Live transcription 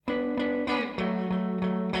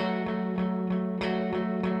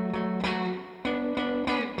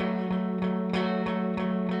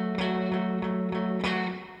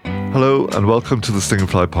Hello and welcome to the Stinging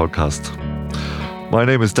Fly podcast. My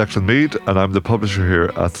name is Declan Mead and I'm the publisher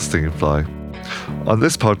here at the Stinging Fly. On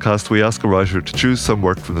this podcast, we ask a writer to choose some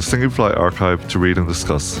work from the Stinging Fly archive to read and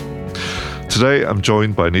discuss. Today, I'm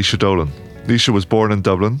joined by Naoise Dolan. Naoise was born in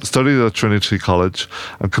Dublin, studied at Trinity College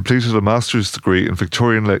and completed a master's degree in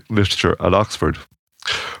Victorian literature at Oxford.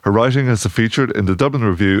 Her writing has been featured in the Dublin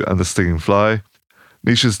Review and the Stinging Fly.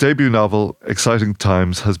 Naoise's debut novel, Exciting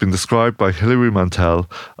Times, has been described by Hilary Mantel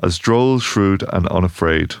as droll, shrewd and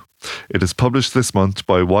unafraid. It is published this month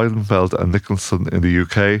by Weidenfeld and Nicholson in the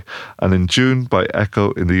UK and in June by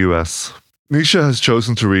Echo in the US. Naoise has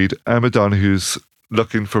chosen to read Emma Donoghue's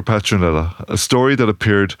Looking for Petronilla, a story that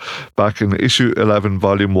appeared back in issue 11,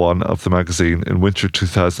 volume 1 of the magazine in winter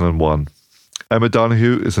 2001. Emma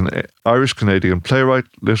Donoghue is an Irish-Canadian playwright,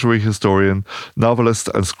 literary historian, novelist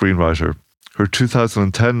and screenwriter. Her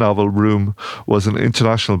 2010 novel Room was an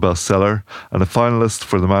international bestseller and a finalist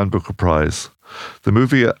for the Man Booker Prize. The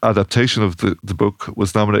movie adaptation of the book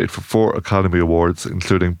was nominated for 4 Academy Awards,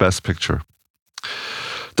 including Best Picture.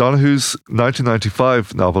 Donoghue's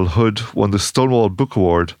 1995 novel Hood won the Stonewall Book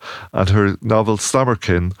Award, and her novel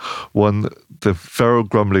Slammerkin won the Ferro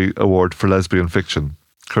Grumley Award for lesbian fiction.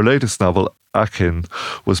 Her latest novel, Akin,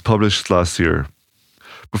 was published last year.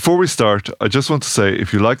 Before we start, I just want to say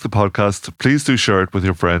if you like the podcast, please do share it with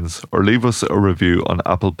your friends or leave us a review on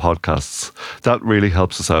Apple Podcasts. That really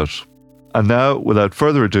helps us out. And now, without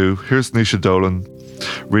further ado, here's Naoise Dolan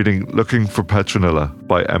reading Looking for Petronilla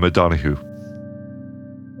by Emma Donoghue.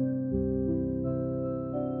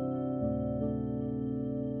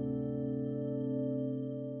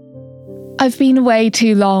 I've been away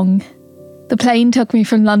too long. The plane took me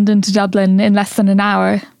from London to Dublin in less than an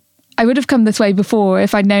hour. I would have come this way before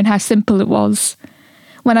if I'd known how simple it was.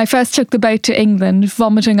 When I first took the boat to England,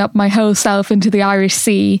 vomiting up my whole self into the Irish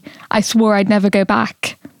Sea, I swore I'd never go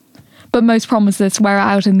back. But most promises wear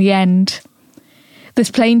out in the end. This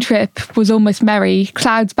plane trip was almost merry,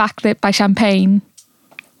 clouds backlit by champagne.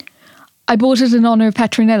 I bought it in honour of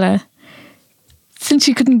Petronilla. Since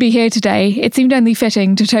she couldn't be here today, it seemed only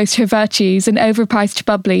fitting to toast her virtues in overpriced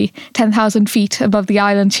bubbly 10,000 feet above the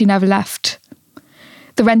island she never left.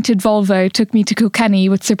 The rented Volvo took me to Kilkenny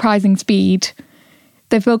with surprising speed.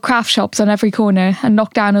 They've built craft shops on every corner and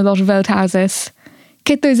knocked down a lot of old houses.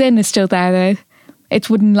 Kittler's Inn is still there though. Its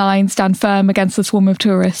wooden lines stand firm against the swarm of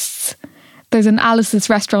tourists. There's an Alice's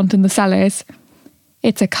restaurant in the cellars.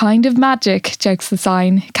 It's a kind of magic, jokes the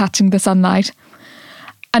sign, catching the sunlight.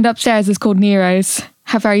 And upstairs is called Nero's.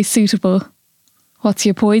 How very suitable. What's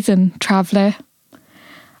your poison, traveller?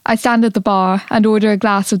 I stand at the bar and order a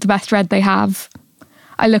glass of the best red they have.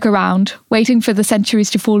 I look around, waiting for the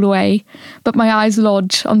centuries to fall away, but my eyes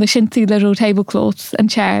lodge on the chintzy little tablecloths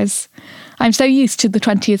and chairs. I'm so used to the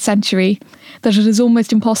 20th century that it is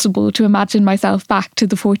almost impossible to imagine myself back to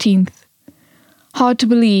the 14th. Hard to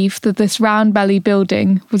believe that this round-bellied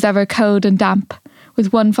building was ever cold and damp,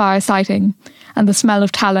 with one fire sighting, and the smell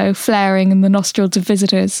of tallow flaring in the nostrils of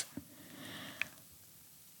visitors.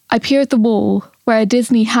 I peer at the wall, where a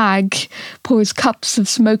Disney hag pours cups of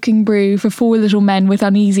smoking brew for 4 little men with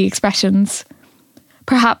uneasy expressions.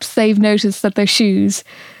 Perhaps they've noticed that their shoes,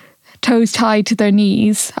 toes tied to their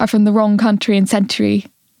knees, are from the wrong country and century.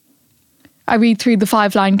 I read through the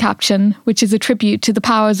 5-line caption, which is a tribute to the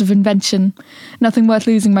powers of invention, nothing worth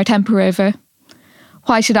losing my temper over.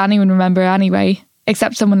 Why should anyone remember anyway,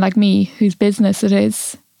 except someone like me, whose business it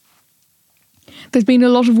is? There's been a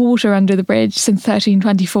lot of water under the bridge since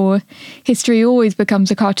 1324. History always becomes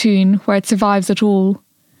a cartoon where it survives at all.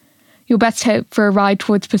 Your best hope for a ride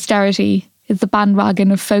towards posterity is the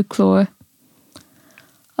bandwagon of folklore.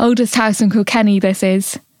 Oldest house in Kilkenny, this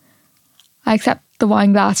is. I accept the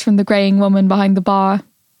wine glass from the greying woman behind the bar.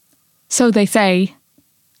 So they say.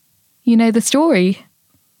 You know the story?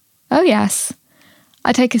 Oh yes.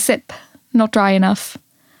 I take a sip, not dry enough.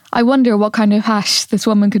 I wonder what kind of hash this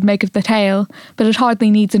woman could make of the tale, but it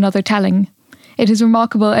hardly needs another telling. It is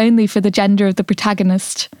remarkable only for the gender of the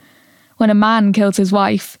protagonist. When a man kills his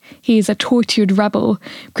wife, he is a tortured rebel,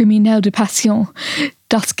 criminel de passion,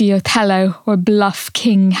 dusky Othello, or bluff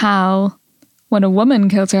King Hal. When a woman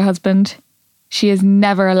kills her husband, she is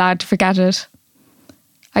never allowed to forget it.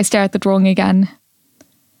 I stare at the drawing again.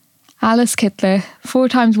 Alice Kittler, 4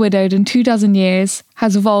 times widowed in 24 years,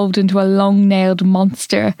 has evolved into a long-nailed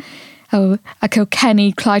monster, a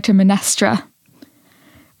Kilkenny Clytemnestra.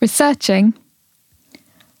 Researching?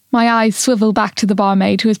 My eyes swivel back to the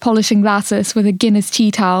barmaid who is polishing glasses with a Guinness tea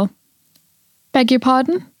towel. Beg your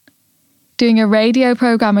pardon? Doing a radio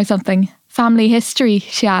programme or something. Family history,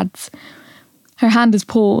 she adds. Her hand is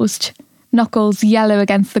paused, knuckles yellow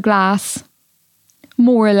against the glass.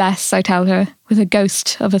 More or less, I tell her, with a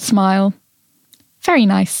ghost of a smile. Very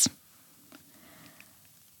nice.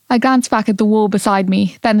 I glance back at the wall beside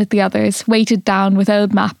me, then at the others, weighted down with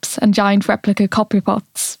old maps and giant replica copper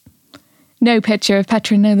pots. No picture of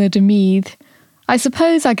Petronilla de Meath. I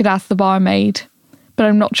suppose I could ask the barmaid, but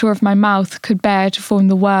I'm not sure if my mouth could bear to form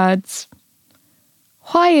the words.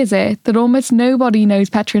 Why is it that almost nobody knows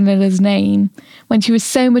Petronilla's name when she was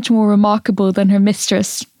so much more remarkable than her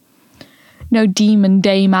mistress? No demon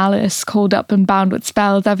Dame Alice, called up and bound with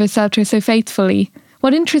spells, ever served her so faithfully.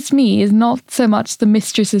 What interests me is not so much the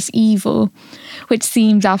mistress's evil, which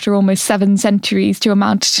seems after almost 7 centuries to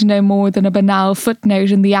amount to no more than a banal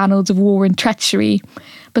footnote in the annals of war and treachery,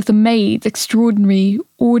 but the maid's extraordinary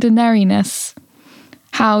ordinariness.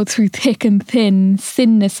 How through thick and thin,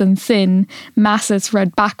 thinness and sin, masses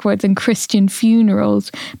read backwards and Christian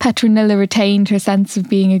funerals, Petronilla retained her sense of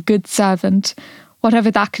being a good servant,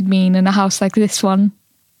 whatever that could mean in a house like this one.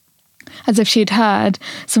 As if she had heard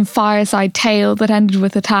some fireside tale that ended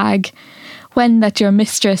with a tag, "When that your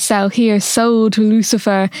mistress shall hear soul to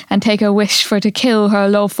Lucifer, and take a wish for to kill her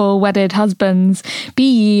lawful wedded husbands, be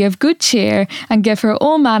ye of good cheer, and give her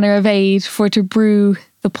all manner of aid for to brew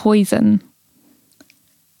the poison."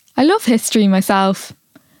 I love history myself.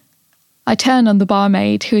 I turn on the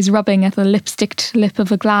barmaid, who is rubbing at the lipsticked lip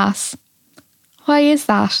of a glass. Why is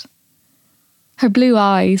that? Her blue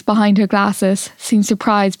eyes, behind her glasses, seem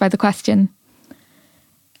surprised by the question.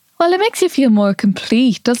 Well, it makes you feel more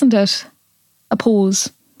complete, doesn't it? A pause.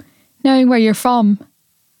 Knowing where you're from.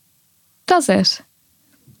 Does it?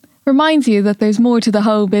 Reminds you that there's more to the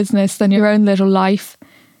whole business than your own little life.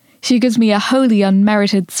 She gives me a wholly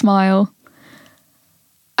unmerited smile.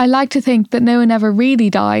 I like to think that no one ever really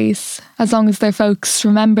dies, as long as their folks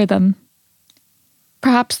remember them.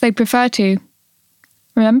 Perhaps they'd prefer to.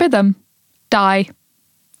 Remember them? Die.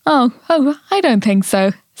 Oh, I don't think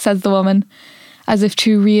so, says the woman, as if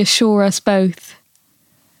to reassure us both.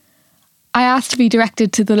 I asked to be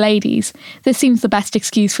directed to the ladies. This seems the best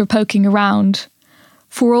excuse for poking around.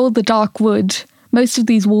 For all the dark wood, most of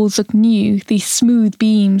these walls look new. These smooth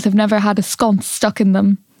beams have never had a sconce stuck in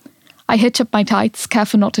them. I hitch up my tights,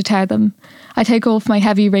 careful not to tear them. I take off my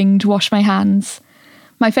heavy ring to wash my hands.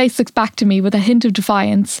 My face looks back to me with a hint of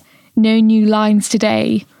defiance. No new lines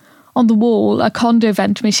today. On the wall, a condo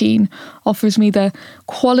vent machine offers me the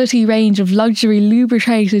quality range of luxury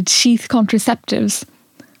lubricated sheath contraceptives.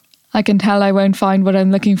 I can tell I won't find what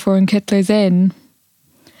I'm looking for in Kittler's Inn.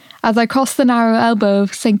 As I cross the narrow elbow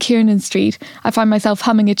of St. Kiernan Street, I find myself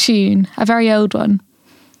humming a tune, a very old one.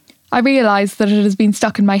 I realise that it has been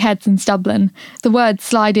stuck in my head since Dublin. The words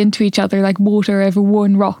slide into each other like water over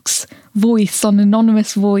worn rocks. Voice on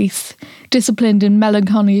anonymous voice, disciplined in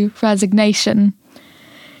melancholy resignation.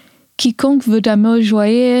 Quiconque veut d'amour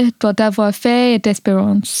joyeux doit avoir fait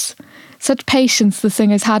d'espérance. Such patience the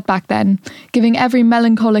singers had back then, giving every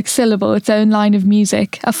melancholic syllable its own line of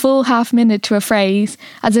music, a full half-minute to a phrase,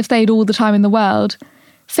 as if they had all the time in the world.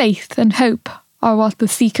 Faith and hope are what the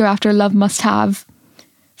seeker after love must have.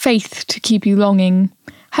 Faith to keep you longing,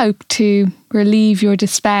 hope to relieve your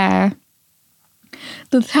despair.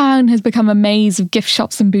 The town has become a maze of gift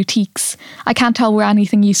shops and boutiques. I can't tell where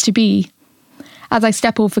anything used to be. As I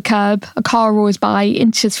step off a curb, a car roars by,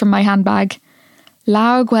 inches from my handbag.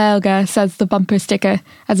 La Guelga, says the bumper sticker,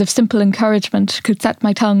 as if simple encouragement could set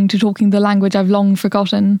my tongue to talking the language I've long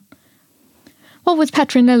forgotten. What was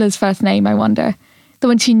Petronilla's first name, I wonder? The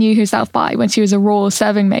one she knew herself by when she was a raw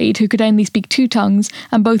serving maid who could only speak 2 tongues,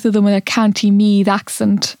 and both of them with a County Meath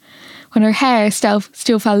accent. When her hair still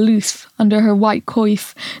fell loose under her white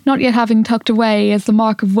coif, not yet having tucked away as the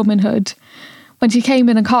mark of womanhood. When she came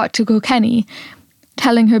in a cart to Kilkenny,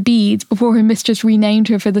 telling her beads before her mistress renamed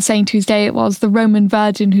her for the saint whose day it was, the Roman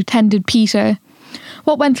Virgin who tended Peter.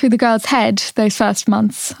 What went through the girl's head those first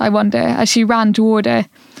months, I wonder, as she ran to order,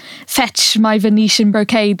 "Fetch my Venetian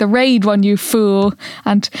brocade, the raid one, you fool,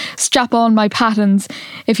 and strap on my pattens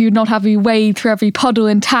if you'd not have me wade through every puddle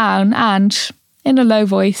in town, and," in a low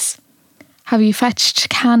voice, "have you fetched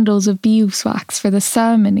candles of beeswax for the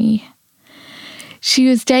ceremony?" She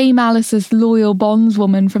was Dame Alice's loyal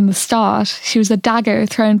bondswoman from the start. She was a dagger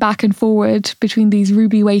thrown back and forward between these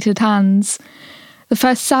ruby-weighted hands. The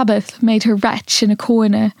first Sabbath made her retch in a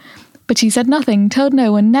corner, but she said nothing, told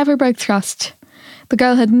no one, never broke thrust. The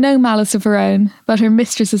girl had no malice of her own, but her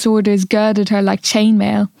mistress's orders girded her like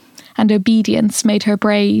chainmail, and obedience made her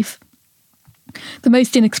brave. The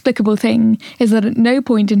most inexplicable thing is that at no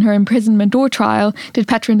point in her imprisonment or trial did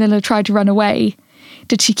Petronilla try to run away.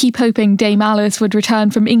 Did she keep hoping Dame Alice would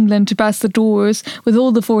return from England to burst the doors with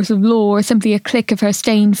all the force of law or simply a click of her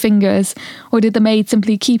stained fingers? Or did the maid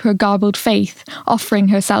simply keep her garbled faith, offering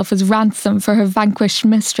herself as ransom for her vanquished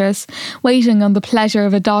mistress, waiting on the pleasure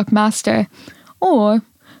of a dark master? Or,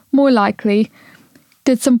 more likely,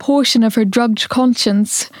 did some portion of her drugged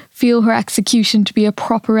conscience feel her execution to be a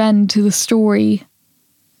proper end to the story?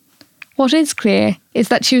 What is clear is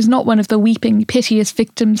that she was not one of the weeping, piteous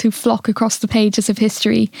victims who flock across the pages of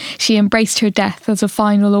history. She embraced her death as a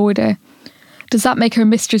final order. Does that make her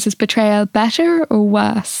mistress's betrayal better or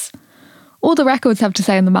worse? All the records have to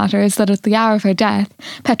say on the matter is that at the hour of her death,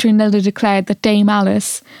 Petronilla declared that Dame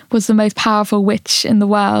Alice was the most powerful witch in the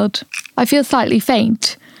world. I feel slightly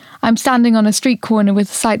faint. I'm standing on a street corner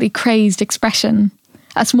with a slightly crazed expression.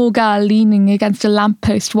 A small girl leaning against a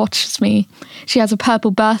lamppost watches me. She has a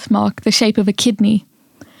purple birthmark the shape of a kidney.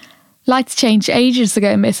 Lights changed ages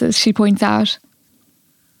ago, missus, she points out.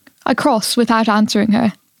 I cross without answering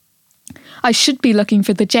her. I should be looking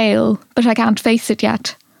for the jail, but I can't face it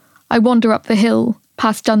yet. I wander up the hill,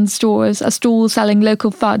 past Dunn's stores, a stall selling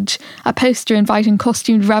local fudge, a poster inviting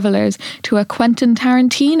costumed revellers to a Quentin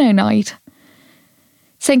Tarantino night.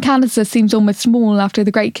 St. Canice's seems almost small after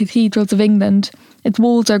the great cathedrals of England. Its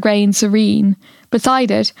walls are grey and serene.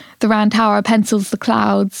 Beside it, the round tower pencils the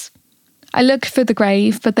clouds. I look for the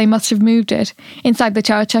grave, but they must have moved it. Inside the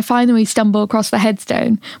church, I finally stumble across the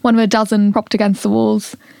headstone, one of a dozen propped against the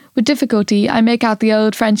walls. With difficulty, I make out the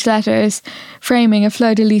old French letters, framing a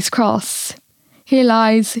fleur-de-lis cross. Here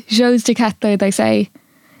lies Jose de Ketler, they say.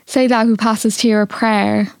 Say thou who passest here a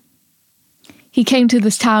prayer. He came to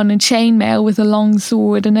this town in chainmail with a long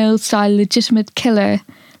sword, an old-style legitimate killer.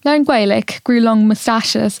 Learned Gaelic, grew long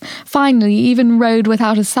moustaches, finally even rode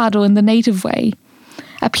without a saddle in the native way.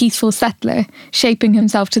 A peaceful settler, shaping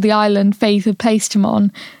himself to the island faith had placed him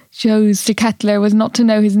on. Jose de Ketler was not to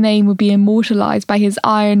know his name would be immortalised by his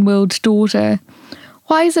iron-willed daughter.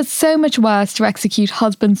 Why is it so much worse to execute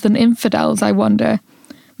husbands than infidels, I wonder?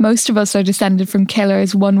 Most of us are descended from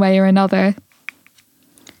killers one way or another.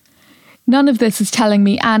 None of this is telling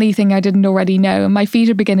me anything I didn't already know, and my feet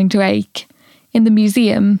are beginning to ache. In the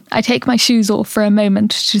museum, I take my shoes off for a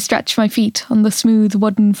moment to stretch my feet on the smooth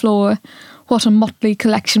wooden floor. What a motley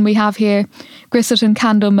collection we have here. Grisset and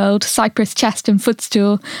candle mould, cypress chest and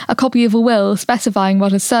footstool, a copy of a will specifying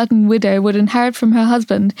what a certain widow would inherit from her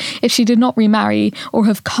husband if she did not remarry or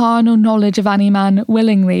have carnal knowledge of any man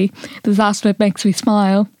willingly. This last bit makes me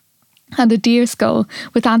smile. And a deer skull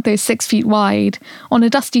with antlers 6 feet wide. On a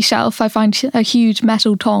dusty shelf I find a huge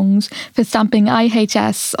metal tongs for stamping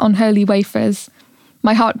IHS on holy wafers.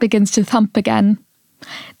 My heart begins to thump again.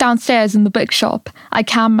 Downstairs in the bookshop, I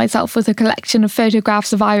calm myself with a collection of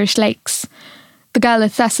photographs of Irish lakes. The girl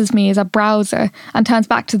assesses me as a browser and turns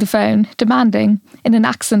back to the phone, demanding, in an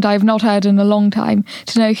accent I have not heard in a long time,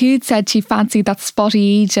 to know who'd said she fancied that spotty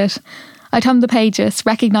Egypt. I turn the pages,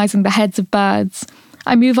 recognising the heads of birds.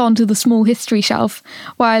 I move on to the small history shelf,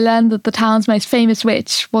 where I learn that the town's most famous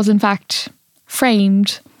witch was in fact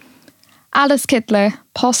framed. Alice Kittler,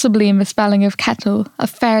 possibly a misspelling of Kettle, a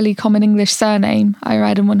fairly common English surname, I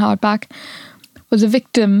read in one hardback, was a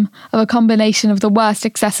victim of a combination of the worst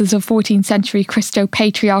excesses of 14th century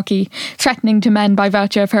Christo-patriarchy, threatening to men by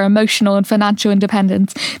virtue of her emotional and financial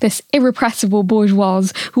independence, this irrepressible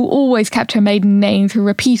bourgeoise who always kept her maiden name through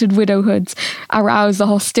repeated widowhoods, aroused the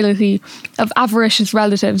hostility of avaricious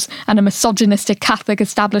relatives and a misogynistic Catholic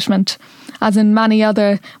establishment. As in many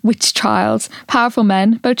other witch trials, powerful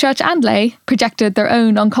men, both church and lay, projected their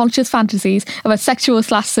own unconscious fantasies of a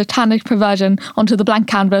sexual/satanic perversion onto the blank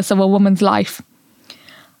canvas of a woman's life.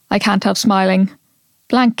 I can't help smiling.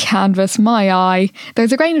 Blank canvas, my eye.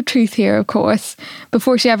 There's a grain of truth here, of course.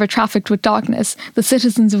 Before she ever trafficked with darkness, the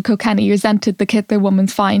citizens of Kilkenny resented the Kittler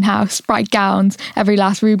woman's fine house, bright gowns, every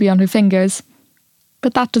last ruby on her fingers.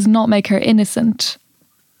 But that does not make her innocent.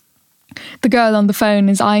 The girl on the phone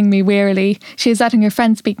is eyeing me wearily. She is letting her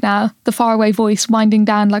friend speak now, the faraway voice winding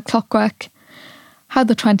down like clockwork. How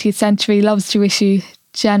the 20th century loves to issue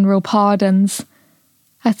general pardons.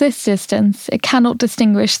 At this distance, it cannot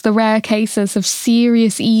distinguish the rare cases of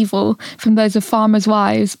serious evil from those of farmers'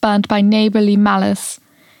 wives burnt by neighbourly malice.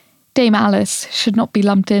 Dame Alice should not be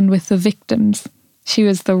lumped in with the victims. She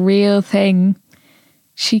was the real thing.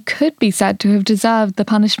 She could be said to have deserved the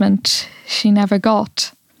punishment she never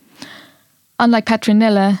got. Unlike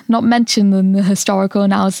Petronilla, not mentioned in the historical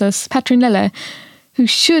analysis, Petronilla, who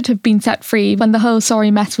should have been set free when the whole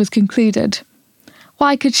sorry mess was concluded.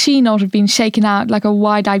 Why could she not have been shaken out like a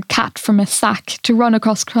wide-eyed cat from a sack to run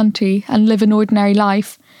across country and live an ordinary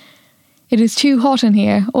life? It is too hot in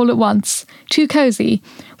here, all at once, too cosy,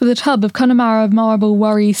 with a tub of Connemara marble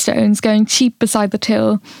worry stones going cheap beside the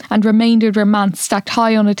till, and remaindered romance stacked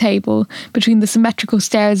high on a table between the symmetrical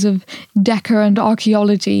stairs of decor and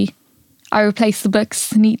archaeology. I replace the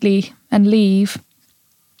books neatly and leave.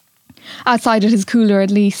 Outside it is cooler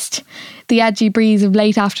at least. The edgy breeze of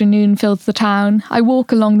late afternoon fills the town. I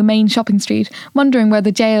walk along the main shopping street, wondering where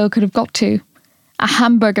the jail could have got to. A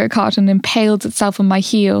hamburger carton impales itself on my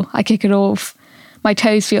heel. I kick it off. My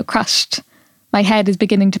toes feel crushed. My head is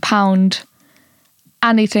beginning to pound.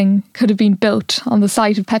 Anything could have been built on the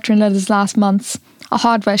site of Petronilla's last months. A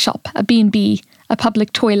hardware shop, a B&B, a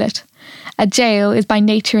public toilet. A jail is by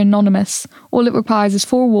nature anonymous. All it requires is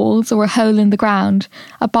 4 walls or a hole in the ground,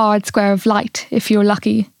 a barred square of light, if you're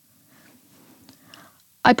lucky.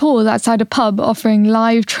 I pause outside a pub offering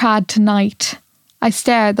live trad tonight. I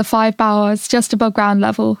stare at the 5 bowers just above ground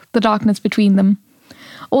level, the darkness between them.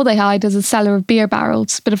 All they hide is a cellar of beer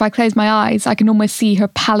barrels, but if I close my eyes, I can almost see her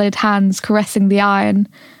pallid hands caressing the iron.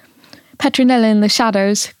 Petronilla in the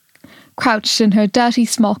shadows, crouched in her dirty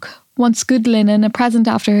smock, once good linen, a present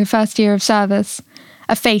after her first year of service,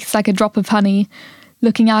 a face like a drop of honey,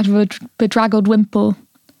 looking out of a bedraggled wimple.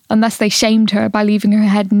 Unless they shamed her by leaving her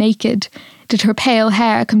head naked, did her pale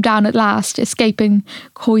hair come down at last, escaping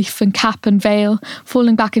coif and cap and veil,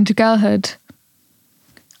 falling back into girlhood.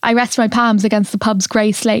 I rest my palms against the pub's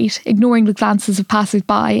grey slate, ignoring the glances of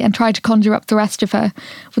passers-by, and try to conjure up the rest of her.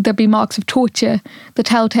 Would there be marks of torture, the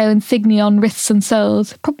telltale insignia on wrists and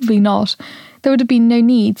soles? Probably not. There would have been no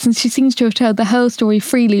need, since she seems to have told the whole story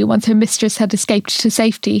freely once her mistress had escaped to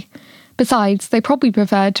safety. Besides, they probably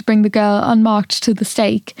preferred to bring the girl unmarked to the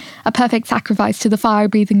stake, a perfect sacrifice to the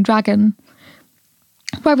fire-breathing dragon.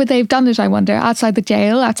 Where would they have done it, I wonder? Outside the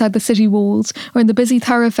jail, outside the city walls, or in the busy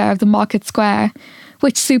thoroughfare of the market square?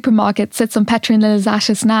 Which supermarket sits on Petronilla's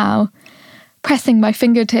ashes now? Pressing my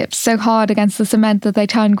fingertips so hard against the cement that they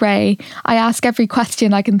turn grey, I ask every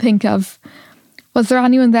question I can think of. Was there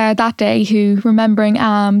anyone there that day who, remembering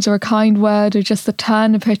alms or a kind word or just the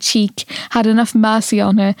turn of her cheek, had enough mercy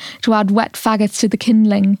on her to add wet faggots to the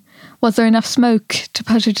kindling? Was there enough smoke to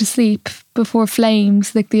put her to sleep before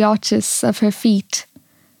flames licked the arches of her feet?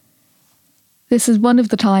 This is one of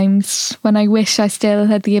the times when I wish I still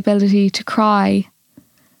had the ability to cry.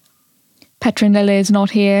 Petronilla is not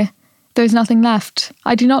here. There is nothing left.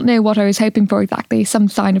 I do not know what I was hoping for exactly. Some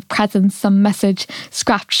sign of presence, some message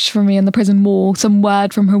scratched for me on the prison wall, some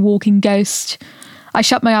word from her walking ghost. I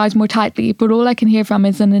shut my eyes more tightly, but all I can hear from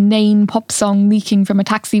is an inane pop song leaking from a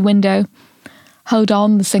taxi window. Hold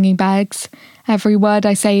on, the singing begs. Every word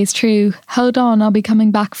I say is true. Hold on, I'll be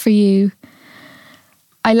coming back for you.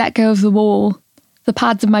 I let go of the wall. The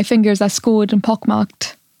pads of my fingers are scored and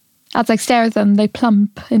pockmarked. As I stare at them, they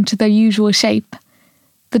plump into their usual shape.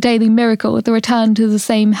 The daily miracle, the return to the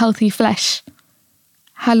same healthy flesh.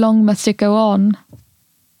 How long must it go on?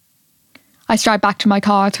 I stride back to my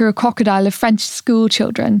car through a crocodile of French school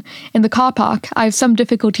children. In the car park, I have some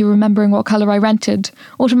difficulty remembering what colour I rented.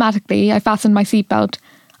 Automatically, I fasten my seatbelt.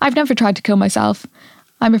 I've never tried to kill myself.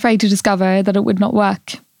 I'm afraid to discover that it would not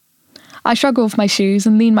work. I shrug off my shoes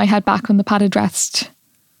and lean my head back on the padded rest.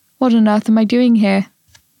 What on earth am I doing here?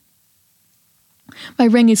 My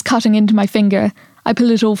ring is cutting into my finger. I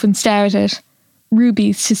pull it off and stare at it.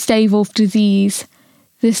 Rubies to stave off disease.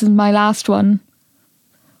 This is my last one.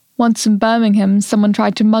 Once in Birmingham, someone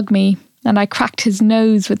tried to mug me, and I cracked his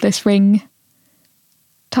nose with this ring.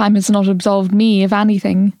 Time has not absolved me of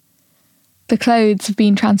anything. The clothes have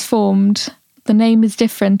been transformed. The name is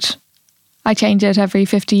different. I change it every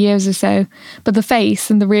 50 years or so, but the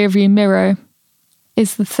face in the rearview mirror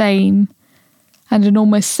is the same. And in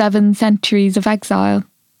almost 7 centuries of exile,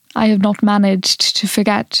 I have not managed to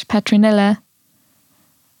forget Petronilla.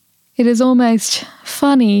 It is almost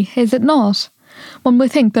funny, is it not? One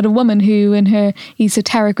would think that a woman who, in her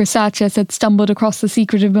esoteric researches, had stumbled across the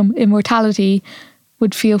secret of immortality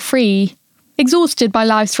would feel free. Exhausted by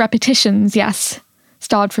life's repetitions, yes.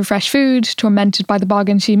 Starved for fresh food, tormented by the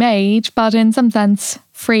bargain she made, but in some sense,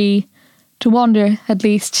 free. To wander, at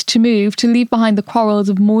least, to move, to leave behind the quarrels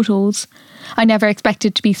of mortals. I never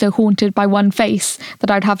expected to be so haunted by one face that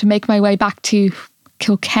I'd have to make my way back to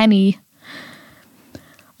Kilkenny.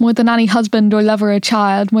 More than any husband or lover or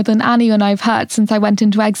child, more than anyone I've hurt since I went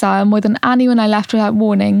into exile, more than anyone I left without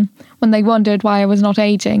warning, when they wondered why I was not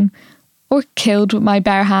aging, or killed with my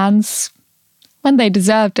bare hands, when they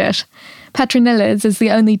deserved it. Petronilla's is the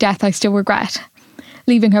only death I still regret.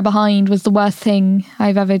 Leaving her behind was the worst thing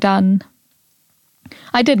I've ever done.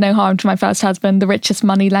 I did no harm to my first husband, the richest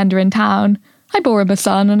money-lender in town. I bore him a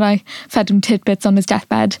son and I fed him tidbits on his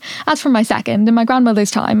deathbed. As for my second, in my grandmother's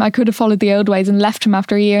time, I could have followed the old ways and left him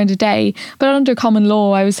after a year and a day, but under common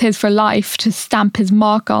law I was his for life, to stamp his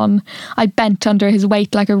mark on. I bent under his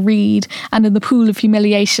weight like a reed, and in the pool of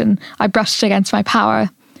humiliation I brushed against my power.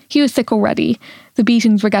 He was sick already, the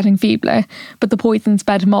beatings were getting feebler, but the poison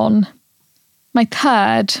sped him on. My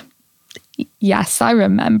third... Yes, I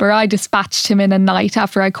remember. I dispatched him in a night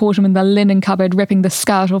after I caught him in the linen cupboard ripping the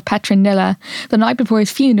skirt of Petronilla. The night before his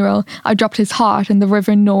funeral, I dropped his heart in the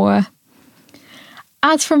River Nore.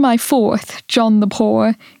 As for my fourth, John the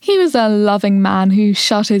Poor, he was a loving man who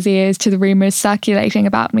shut his ears to the rumours circulating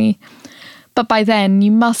about me. But by then, you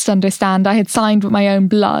must understand, I had signed with my own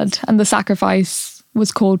blood, and the sacrifice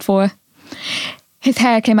was called for. His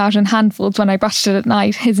hair came out in handfuls when I brushed it at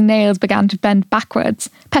night. His nails began to bend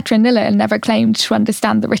backwards. Petronilla never claimed to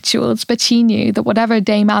understand the rituals, but she knew that whatever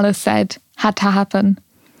Dame Alice said had to happen.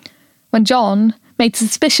 When John, made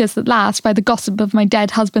suspicious at last by the gossip of my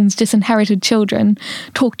dead husband's disinherited children,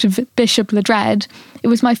 talked of Bishop Ledred, it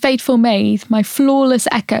was my faithful maid, my flawless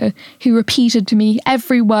echo, who repeated to me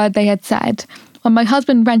every word they had said. When my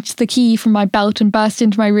husband wrenched the key from my belt and burst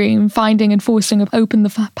into my room, finding and forcing open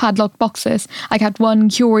the padlocked boxes, I kept one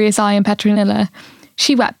curious eye on Petronilla.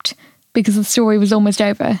 She wept, because the story was almost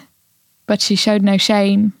over, but she showed no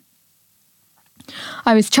shame.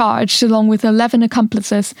 I was charged, along with 11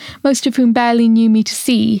 accomplices, most of whom barely knew me to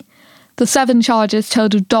see. The 7 charges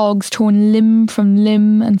told of dogs torn limb from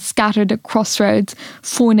limb and scattered at crossroads,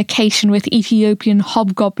 fornication with Ethiopian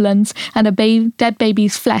hobgoblins, and a dead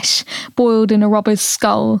baby's flesh boiled in a robber's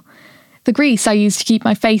skull. The grease I used to keep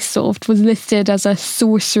my face soft was listed as a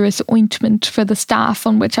sorcerous ointment for the staff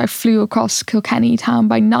on which I flew across Kilkenny town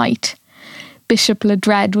by night. Bishop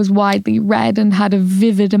Ledred was widely read and had a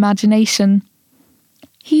vivid imagination.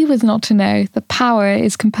 He was not to know that power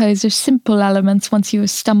is composed of simple elements once you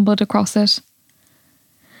have stumbled across it.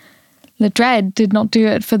 Ledred did not do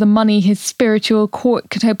it for the money his spiritual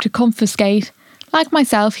court could hope to confiscate. Like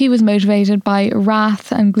myself, he was motivated by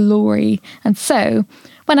wrath and glory, and so,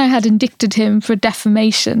 when I had indicted him for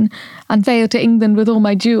defamation and sailed to England with all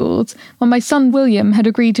my jewels, when my son William had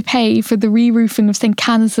agreed to pay for the re-roofing of St.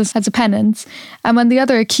 Canice's as a penance, and when the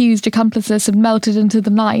other accused accomplices had melted into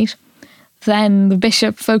the night, then the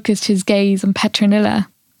bishop focused his gaze on Petronilla.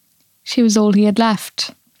 She was all he had left.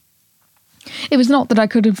 It was not that I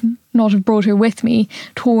could not have brought her with me,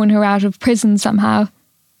 torn her out of prison somehow.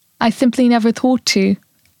 I simply never thought to.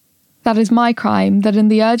 That is my crime, that in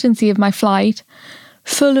the urgency of my flight,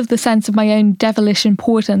 full of the sense of my own devilish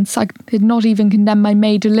importance, I did not even condemn my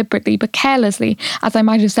maid deliberately, but carelessly, as I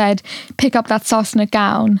might have said, pick up that sarcenet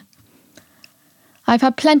gown. I've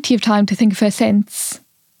had plenty of time to think of her since.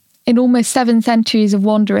 In almost 7 centuries of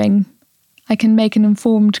wandering, I can make an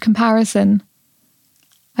informed comparison.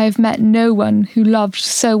 I have met no one who loved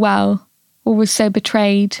so well or was so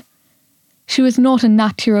betrayed. She was not a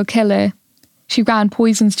natural killer. She ground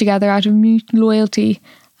poisons together out of mute loyalty,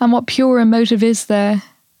 and what purer motive is there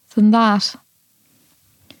than that?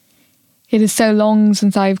 It is so long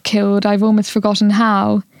since I have killed, I've almost forgotten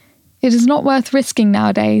how. It is not worth risking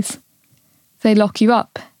nowadays. They lock you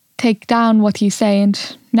up, take down what you say,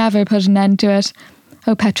 and never put an end to it.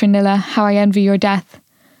 Oh, Petronilla, how I envy your death.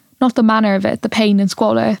 Not the manner of it, the pain and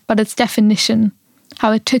squalor, but its definition.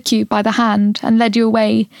 How it took you by the hand and led you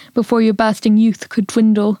away before your bursting youth could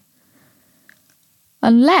dwindle.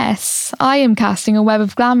 Unless I am casting a web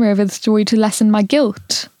of glamour over the story to lessen my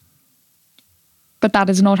guilt. But that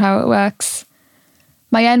is not how it works.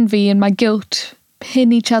 My envy and my guilt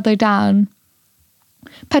pin each other down.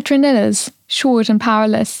 Petronilla's, short and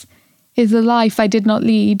powerless, is the life I did not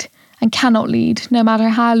lead and cannot lead, no matter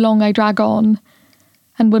how long I drag on,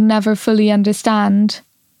 and will never fully understand.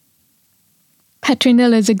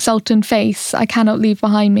 Petronilla's exultant face I cannot leave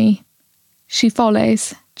behind me. She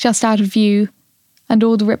follows, just out of view, and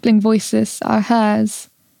all the rippling voices are hers.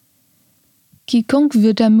 Quiconque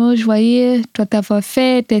veut d'amour joyeux doit avoir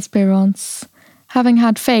fait d'espérance. Having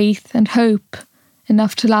had faith and hope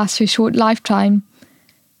enough to last her short lifetime,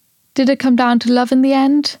 did it come down to love in the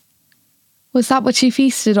end? Was that what she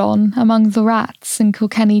feasted on among the rats in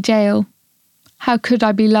Kilkenny jail? How could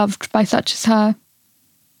I be loved by such as her?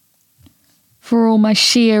 For all my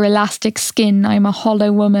sheer elastic skin, I am a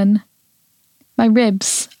hollow woman. My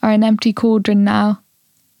ribs are an empty cauldron now.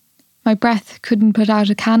 My breath couldn't put out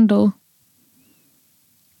a candle.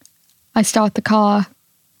 I start the car.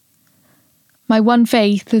 My one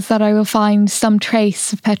faith is that I will find some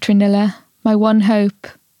trace of Petronilla. My one hope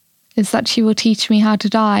is that she will teach me how to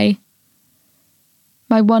die.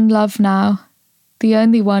 My one love now, the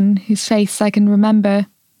only one whose face I can remember.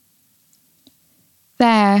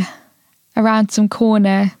 there, around some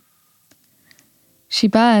corner. She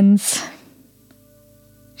burns.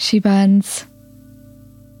 She burns.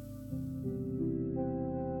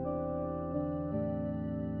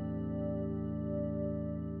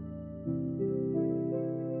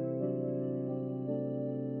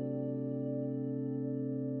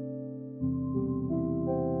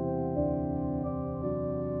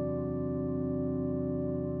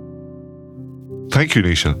 Thank you,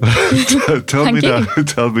 Naoise.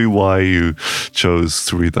 Tell me why you chose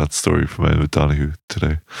to read that story from Emma Donoghue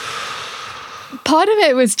today. Part of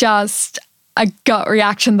it was just a gut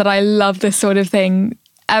reaction that I love this sort of thing.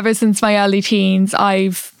 Ever since my early teens,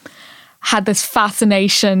 I've had this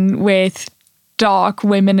fascination with dark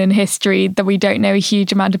women in history that we don't know a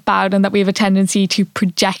huge amount about and that we have a tendency to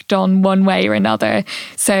project on one way or another.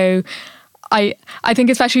 So I think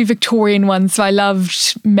especially Victorian ones. So I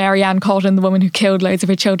loved Mary Ann Cotton, the woman who killed loads of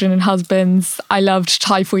her children and husbands. I loved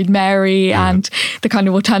Typhoid Mary and the kind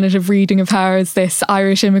of alternative reading of her as this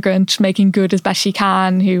Irish immigrant making good as best she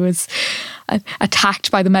can, who was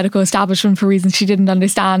attacked by the medical establishment for reasons she didn't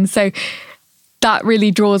understand. So that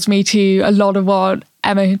really draws me to a lot of what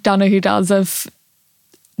Emma Donoghue does of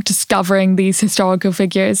discovering these historical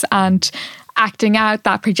figures and acting out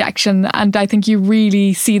that projection. And I think you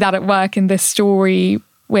really see that at work in this story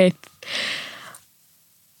with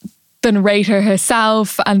the narrator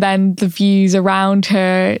herself and then the views around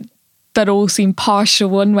her that all seem partial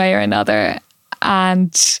one way or another.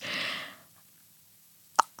 And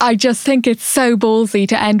I just think it's so ballsy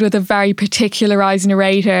to end with a very particularized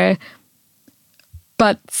narrator,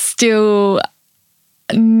 but still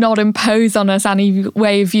not impose on us any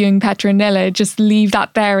way of viewing Petronilla, just leave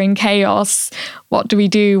that there in chaos. What do we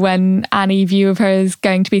do when any view of her is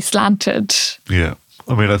going to be slanted? Yeah.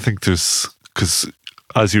 I mean, I think because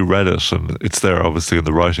as you read it, and it's there obviously in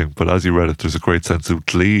the writing, but as you read it, there's a great sense of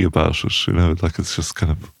glee about it, like it's just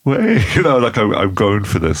kind of, way, like I'm going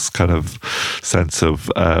for this kind of sense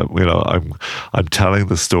of, I'm telling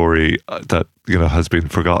the story that, has been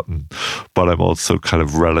forgotten, but I'm also kind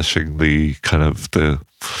of relishing the kind of the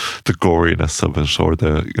goriness of it, or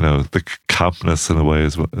the campness in a way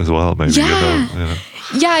as well, maybe.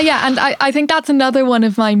 Yeah. And I think that's another one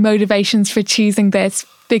of my motivations for choosing this,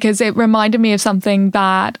 because it reminded me of something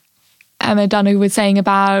that Emma Donoghue was saying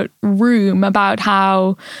about Room, about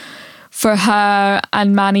how for her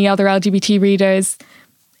and many other LGBT readers,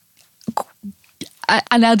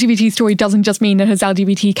 an LGBT story doesn't just mean it has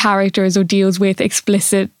LGBT characters or deals with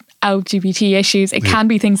explicit LGBT issues. It can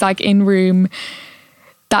be things like in Room,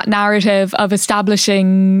 that narrative of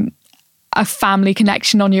establishing a family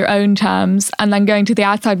connection on your own terms and then going to the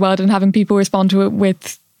outside world and having people respond to it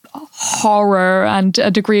with horror and a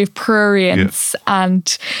degree of prurience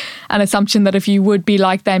and an assumption that if you would be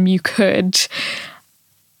like them, you could.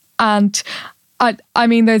 And I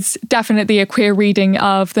mean, there's definitely a queer reading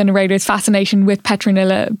of the narrator's fascination with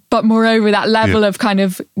Petronilla, but moreover, that level of kind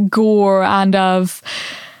of gore and of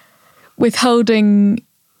withholding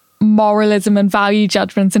moralism and value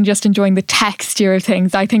judgments and just enjoying the texture of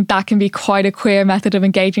things. I think that can be quite a queer method of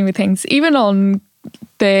engaging with things, even on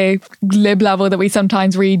the glib level that we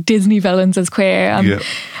sometimes read Disney villains as queer.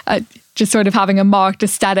 Just sort of having a marked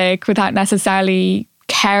aesthetic without necessarily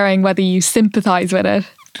caring whether you sympathise with it.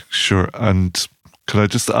 Sure. And can I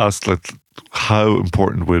just ask, how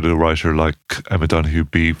important would a writer like Emma Donoghue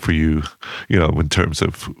be for you, in terms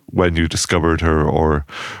of when you discovered her or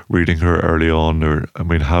reading her early on? Or, I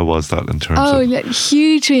mean, how was that in terms of...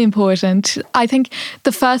 hugely important. I think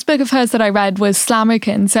the first book of hers that I read was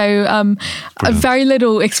Slammerkin, so a very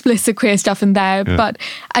little explicit queer stuff in there, but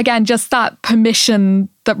again, just that permission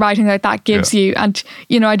that writing like that gives you. And,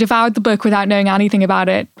 I devoured the book without knowing anything about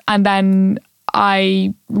it, and then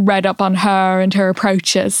I read up on her and her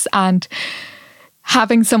approaches, and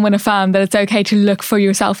having someone affirm that it's okay to look for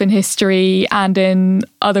yourself in history and in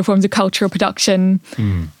other forms of cultural production,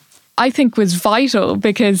 I think was vital,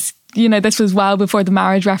 because, this was well before the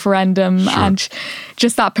marriage referendum, and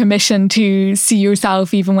just that permission to see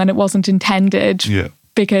yourself even when it wasn't intended.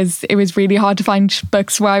 Because it was really hard to find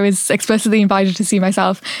books where I was explicitly invited to see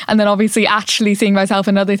myself, and then obviously actually seeing myself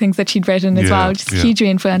in other things that she'd written as well, just hugely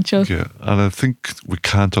influential. Yeah, and I think we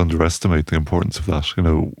can't underestimate the importance of that.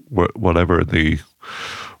 Whatever it is,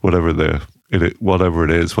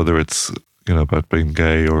 whether it's about being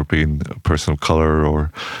gay or being a person of colour,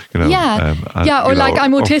 or I'm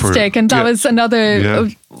autistic, and that was another.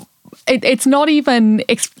 It's not even,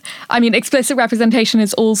 explicit representation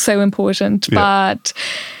is also important, but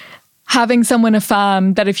having someone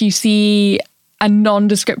affirm that if you see a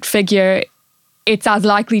nondescript figure it's as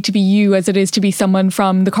likely to be you as it is to be someone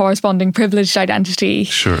from the corresponding privileged identity.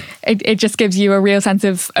 Sure. It just gives you a real sense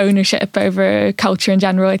of ownership over culture in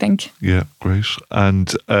general, I think. Yeah, great.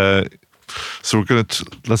 And so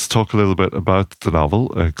let's talk a little bit about the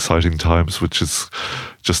novel, Exciting Times, which is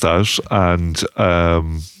just out. And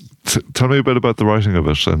tell me a bit about the writing of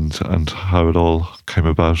it and how it all came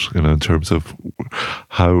about, in terms of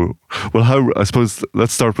how, I suppose,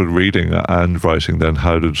 let's start with reading and writing then.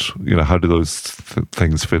 How did those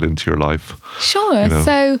things fit into your life? Sure.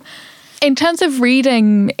 So in terms of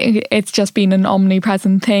reading, it's just been an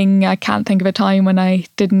omnipresent thing. I can't think of a time when I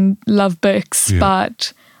didn't love books,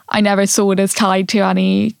 but I never saw it as tied to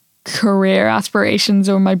any career aspirations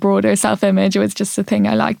or my broader self-image. It was just a thing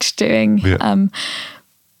I liked doing. Yeah.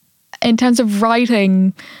 In terms of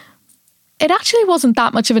writing, it actually wasn't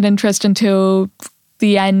that much of an interest until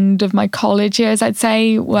the end of my college years, I'd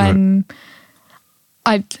say, when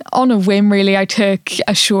on a whim, really, I took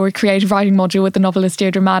a short creative writing module with the novelist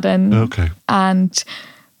Deirdre Madden. Okay. And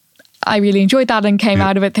I really enjoyed that and came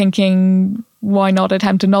out of it thinking, why not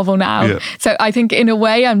attempt a novel now? Yeah. So I think in a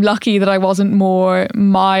way I'm lucky that I wasn't more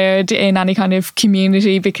mired in any kind of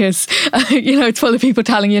community, because, it's full of people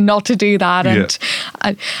telling you not to do that. And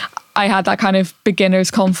I had that kind of beginner's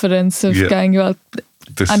confidence of going, well,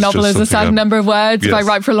 a novel is a certain number of words. Yes. If I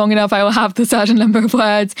write for long enough, I will have the certain number of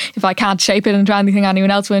words. If I can't shape it into anything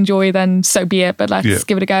anyone else will enjoy, then so be it. But let's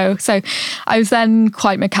give it a go. So I was then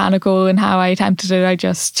quite mechanical in how I attempted it. I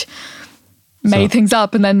just made things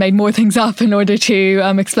up and then made more things up in order to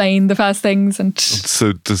explain the first things. And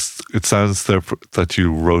so it sounds there that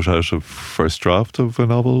you wrote out a first draft of a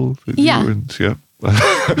novel? Yeah.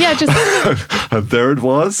 And there it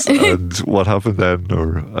was. And what happened then?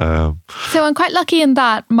 So I'm quite lucky in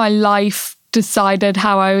that my life decided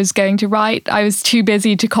how I was going to write. I was too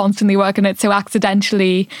busy to constantly work on it, so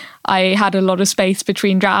accidentally I had a lot of space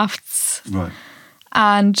between drafts. Right.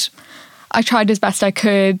 And I tried as best I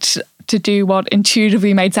could to do what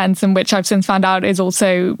intuitively made sense, and which I've since found out is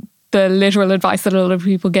also the literal advice that a lot of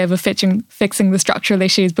people give of fixing the structural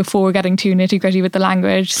issues before getting too nitty-gritty with the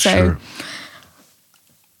language. So sure.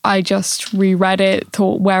 I just reread it,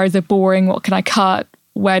 thought, where is it boring? What can I cut?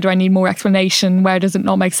 Where do I need more explanation? Where does it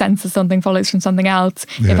not make sense that something follows from something else?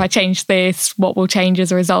 Yeah. If I change this, what will change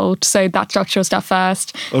as a result? So that structural stuff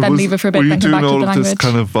first, then leave it for a bit, then come back to the language. Were you doing all of this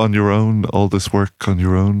kind of on your own, all this work on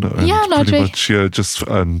your own? Yeah, largely.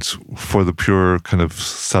 And for the pure kind of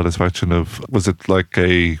satisfaction of, was it like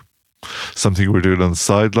something you were doing on the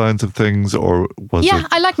sidelines of things, or was it? Yeah,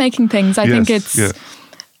 I like making things. I think it's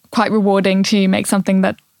quite rewarding to make something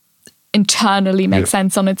that internally makes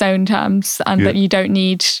sense on its own terms, and that you don't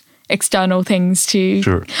need external things to...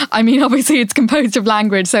 Sure. I mean, obviously it's composed of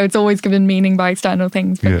language, so it's always given meaning by external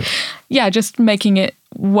things. But just making it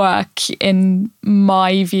work in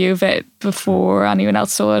my view of it before anyone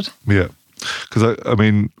else saw it. Yeah. Because I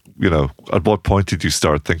mean, at what point did you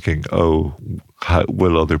start thinking, how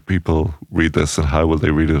will other people read this, and how will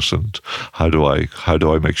they read it, and how do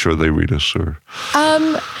I make sure they read it? Or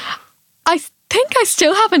I think I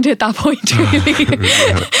still haven't hit that point, really.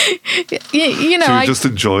 So you just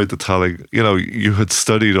enjoyed the telling. You had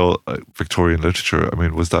studied all Victorian literature. I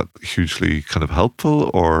mean, was that hugely kind of helpful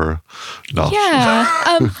or not? Yeah,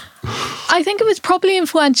 I think it was probably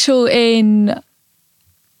influential in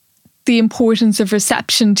the importance of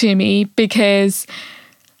reception to me, because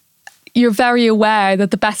you're very aware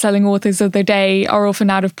that the best-selling authors of their day are often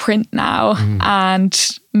out of print now,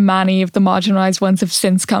 and many of the marginalised ones have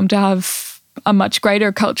since come to have a much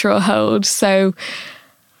greater cultural hold. So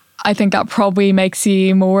I think that probably makes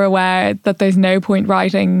you more aware that there's no point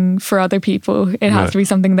writing for other people. It has to be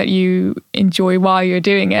something that you enjoy while you're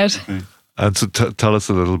doing it. Okay. And so tell us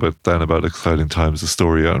a little bit then about Exciting Times, the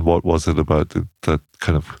story, and what was it about that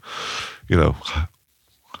kind of,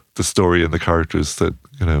 the story and the characters that,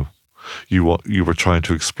 you were trying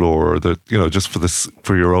to explore, or that, just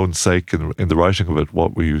for your own sake in the writing of it,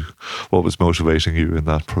 what was motivating you in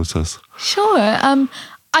that process? Sure.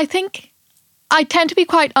 I think I tend to be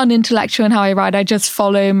quite unintellectual in how I write. I just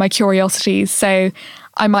follow my curiosities. So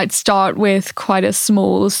I might start with quite a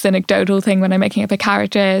small anecdotal thing when I'm making up a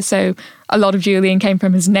character. So a lot of Julian came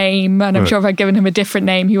from his name, and I'm sure if I'd given him a different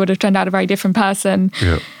name, he would have turned out a very different person.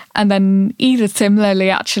 Yeah. And then Edith similarly,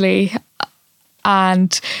 actually.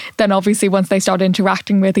 And then obviously once they start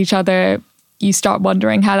interacting with each other, you start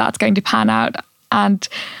wondering how that's going to pan out. And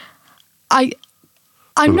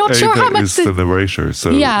I'm not sure how much... Ava is the narrator. So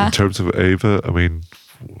in terms of Ava, I mean,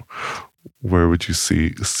 where would you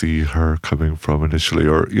see her coming from initially,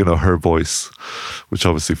 or her voice, which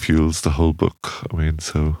obviously fuels the whole book? I mean,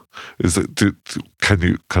 so is it?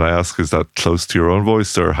 Can I ask? Is that close to your own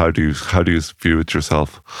voice, or how do you view it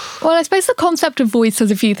yourself? Well, I suppose the concept of voice has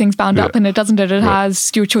a few things bound up in it, doesn't it? It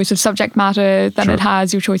has your choice of subject matter, then it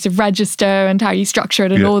has your choice of register and how you structure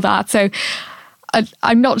it and all that. So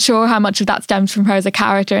I'm not sure how much of that stems from her as a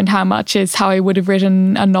character and how much is how I would have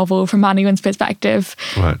written a novel from anyone's perspective.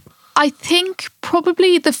 Right. I think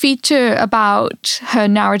probably the feature about her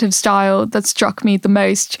narrative style that struck me the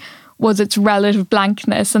most was its relative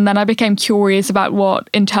blankness. And then I became curious about what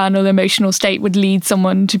internal emotional state would lead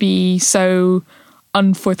someone to be so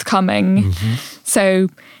unforthcoming. Mm-hmm. So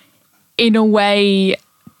in a way,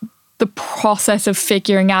 the process of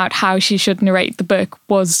figuring out how she should narrate the book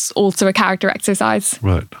was also a character exercise.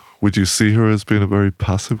 Right. Would you see her as being a very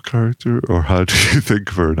passive character, or how do you think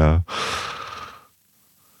of her now?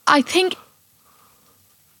 I think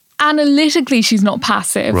analytically she's not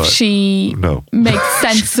passive. Right. She makes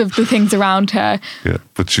sense of the things around her. Yeah,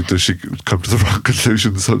 but does she come to the wrong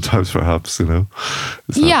conclusion sometimes, perhaps,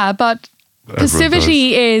 Yeah, but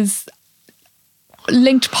passivity is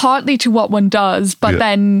linked partly to what one does, but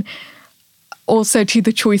then also to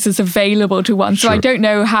the choices available to one. So I don't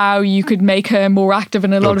know how you could make her more active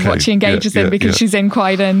in a lot of what she engages in, because she's in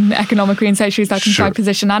quite an economically and socially circumscribed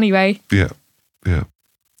position anyway. Yeah.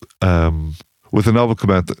 With a novel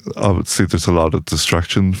come out, obviously there's a lot of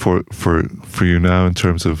distraction for you now in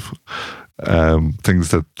terms of things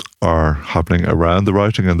that are happening around the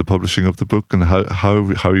writing and the publishing of the book, and how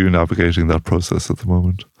are you navigating that process at the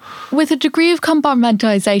moment? With a degree of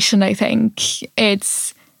compartmentalization, I think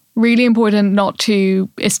it's really important not to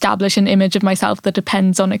establish an image of myself that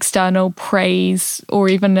depends on external praise or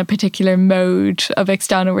even a particular mode of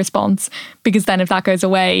external response, because then if that goes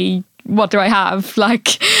away, what do I have?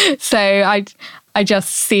 So I just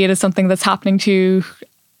see it as something that's happening to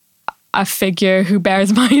a figure who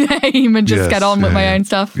bears my name and just get on with my own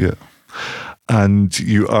stuff. Yeah. And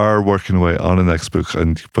you are working away on a next book,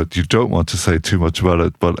 but you don't want to say too much about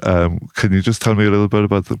it. But can you just tell me a little bit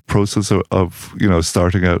about the process of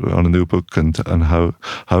starting out on a new book and how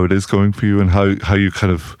it is going for you, and how you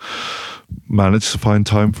kind of manage to find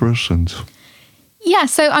time for it? And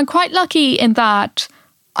so I'm quite lucky in that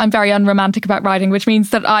I'm very unromantic about writing, which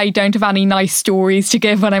means that I don't have any nice stories to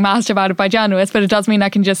give when I'm asked about it by journalists, but it does mean I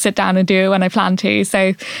can just sit down and do it when I plan to.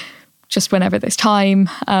 So just whenever there's time.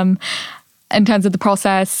 In terms of the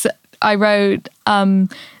process, I wrote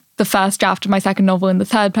the first draft of my second novel in the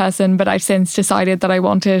third person, but I've since decided that I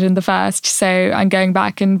want it in the first. So I'm going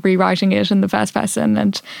back and rewriting it in the first person,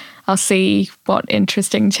 and I'll see what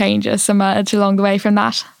interesting changes emerge along the way from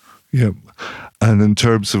that. Yeah. And in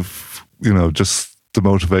terms of, just the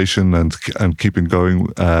motivation and keeping going,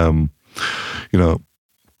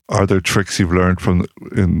 are there tricks you've learned from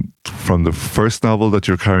the first novel that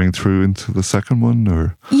you're carrying through into the second one?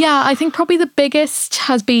 Or yeah, I think probably the biggest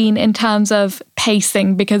has been in terms of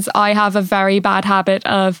pacing, because I have a very bad habit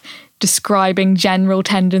of describing general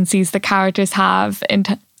tendencies that characters have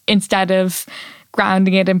instead of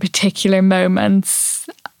grounding it in particular moments.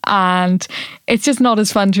 And it's just not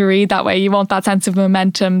as fun to read that way. You want that sense of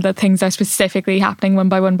momentum, that things are specifically happening one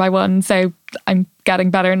by one by one. So I'm getting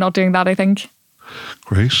better at not doing that, I think.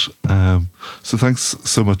 Great. So thanks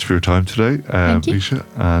so much for your time today, Naoise.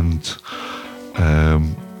 And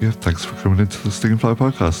thanks for coming into the Sting and Fly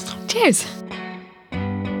podcast. Cheers.